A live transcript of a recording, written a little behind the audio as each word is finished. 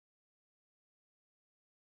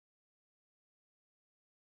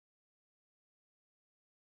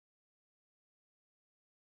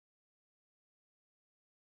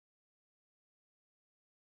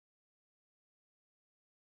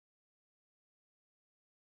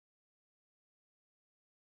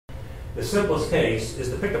The simplest case is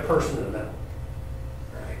to pick the person in the middle,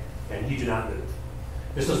 right? And you do not move.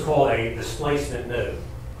 This is called a displacement node.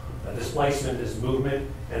 A displacement is movement,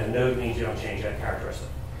 and a node means you don't change that characteristic.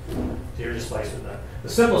 So your displacement node. The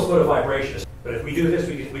simplest mode of vibration is, but if we do this,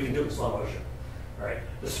 we can do it in slow motion. All right?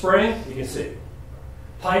 The spring, you can see.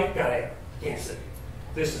 Pipe, got air. Can't see.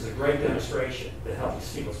 This is a great demonstration that helps you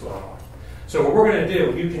see what's going on. So what we're going to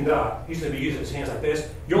do, you conduct, he's going to be using his hands like this.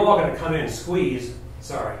 You're all going to come in and squeeze.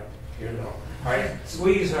 Sorry, you're in the middle. All right?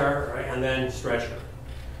 Squeeze her, right, and then stretch her.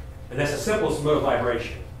 And that's the simplest mode of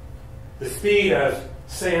vibration. The speed of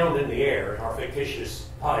sound in the air, our fictitious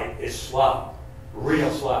pipe, is slow,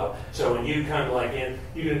 real slow. So when you come like in,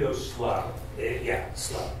 you're going to go slow. Yeah,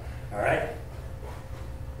 slow. All right?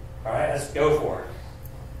 All right, let's go for it.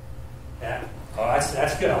 Yeah. Oh,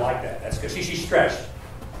 that's good. I like that. That's good. See, she's stretched.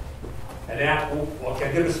 And now,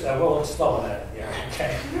 okay, give us, let's slow on that. Yeah,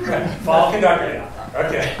 okay. Right. Follow conductor now.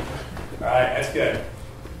 Okay. All right, that's good.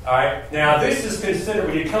 All right, now this is considered,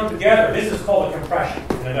 when you come together, this is called a compression.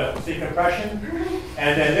 In the middle. See compression?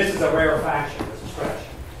 And then this is a rarefaction. This is stretch.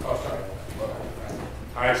 Oh, sorry.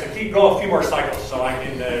 All right, so keep going a few more cycles so I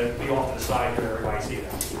can be off to the side here. Everybody see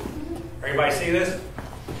that? Everybody see this?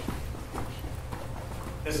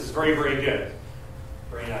 This is very, very good.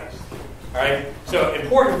 Very nice. All right, so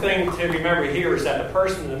important thing to remember here is that the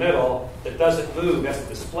person in the middle that doesn't move, that's a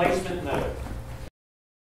displacement node.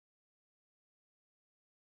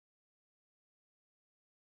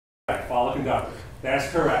 Follow conductor. That's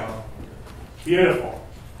correct. Beautiful.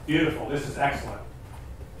 Beautiful. This is excellent.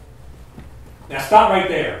 Now stop right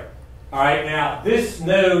there. All right, now this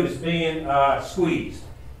node is being squeezed.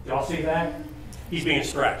 Y'all see that? He's being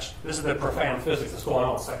stretched. This is the profound physics that's going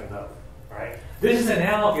on with the second node. All right? This is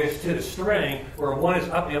analogous to the string where one is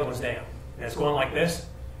up and the other one's down. And it's going like this.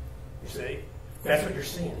 You see? That's what you're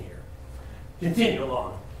seeing here. Continue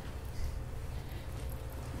along.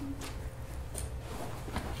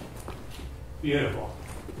 Beautiful.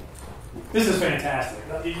 This is fantastic.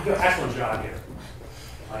 You do an excellent job here.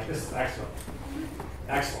 Like, this is excellent.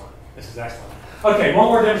 Excellent. This is excellent. Okay, one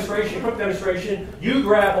more demonstration, quick demonstration. You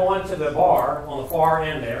grab onto the bar on the far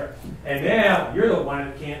end there, and now you're the one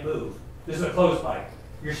that can't move. This is a closed pipe.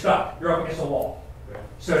 You're stuck. You're up against a wall.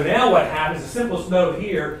 So now what happens, the simplest node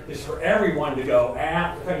here is for everyone to go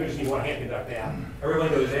out. In fact, you just need one hand conduct down. Everyone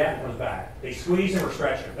goes out and comes back. They squeeze him or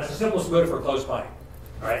stretch him. That's the simplest mode for a closed pipe.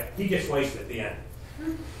 All right? He gets wasted at the end.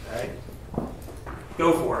 All right?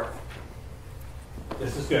 Go for it.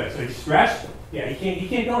 This is good. So he's stretched. Yeah, he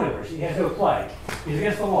can't go anywhere. He has no play. He's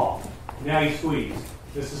against the wall. Now he's squeezed.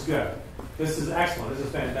 This is good. This is excellent. This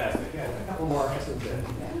is fantastic. Yeah, a couple more. Excellent. Good.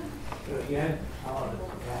 Do it again. I love it.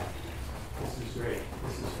 Yeah. This is great.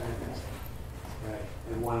 This is fantastic. Right.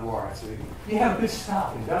 And one more. So you have good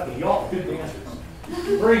stuff. And Duffy, you all have good dancers.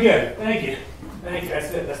 Very good. Thank you. Thank you.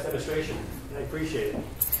 That's it. That's demonstration. I appreciate it.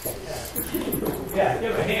 Yeah,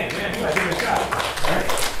 give him a hand, man. You guys did a good job. All right.